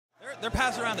they're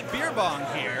passing around the beer bong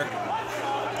here.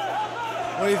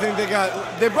 What do you think they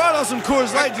got? They brought out some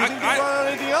Coors Light. Do you think they brought out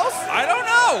anything else? I don't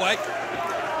know. Like,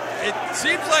 it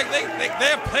seems like they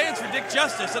have plans for Dick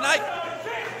Justice, and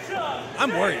I'm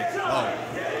worried. Oh,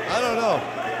 I don't know.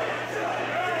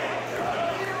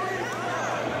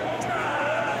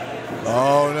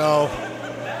 Oh no.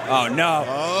 Oh no.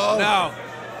 Oh no.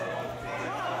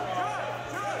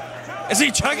 Is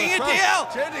he chugging it, DL?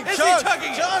 Is he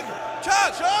chugging it? Chug!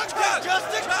 Chug! Chug! Chug!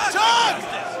 Justice! Chug! Chug!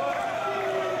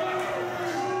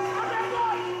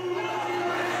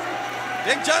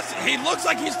 Dick Justice, he looks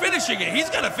like he's finishing it. He's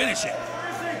gonna finish it.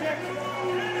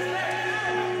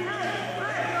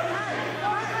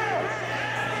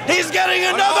 He's getting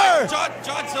another!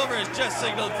 John Silver has just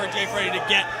signaled for Jay Freddy to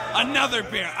get another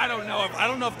beer. I don't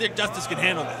know if Dick Justice can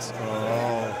handle this.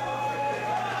 Oh.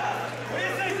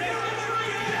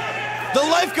 The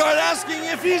lifeguard asking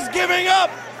if he's giving up.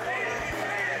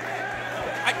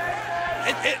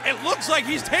 It looks like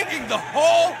he's taking the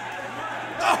whole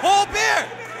beer.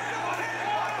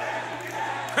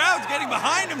 Crowd's getting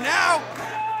behind him now.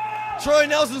 Troy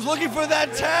Nelson's looking for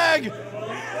that tag.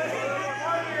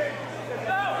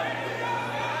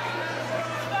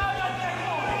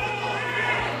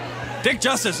 Dick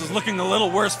Justice is looking a little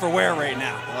worse for wear right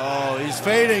now. Oh, he's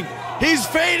fading. He's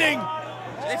fading.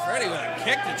 Jay Freddy with a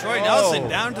kick to Troy Nelson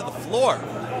down to the floor.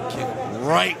 Kick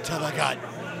right to the gut.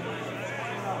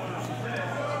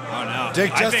 Oh no.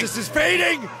 Dick Justice is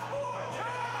fading.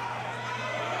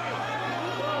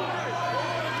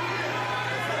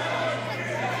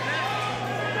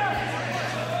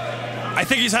 I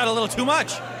think he's had a little too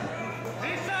much.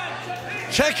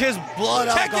 Check his blood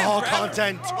alcohol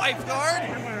content. Lifeguard,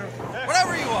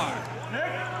 whatever you are.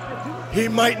 He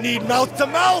might need mouth to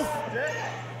mouth.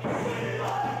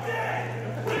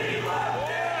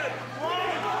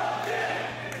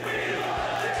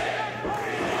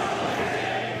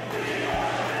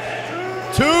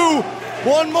 Two,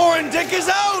 one more and Dick is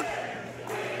out.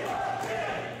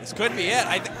 This could be it.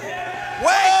 Wait!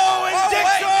 Oh, and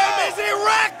Dick's arm is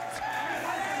erect.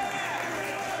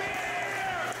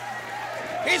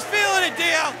 He's feeling it,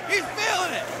 DL. He's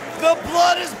feeling it. The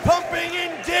blood is pumping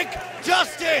in Dick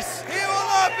Justice. He will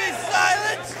not be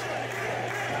silenced.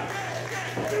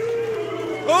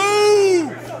 Oh!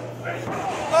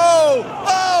 Oh!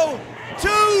 Oh!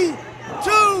 Two!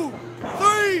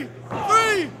 Three!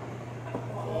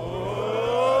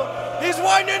 Oh. He's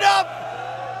winding up.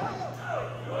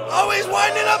 Oh, he's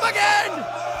winding up again.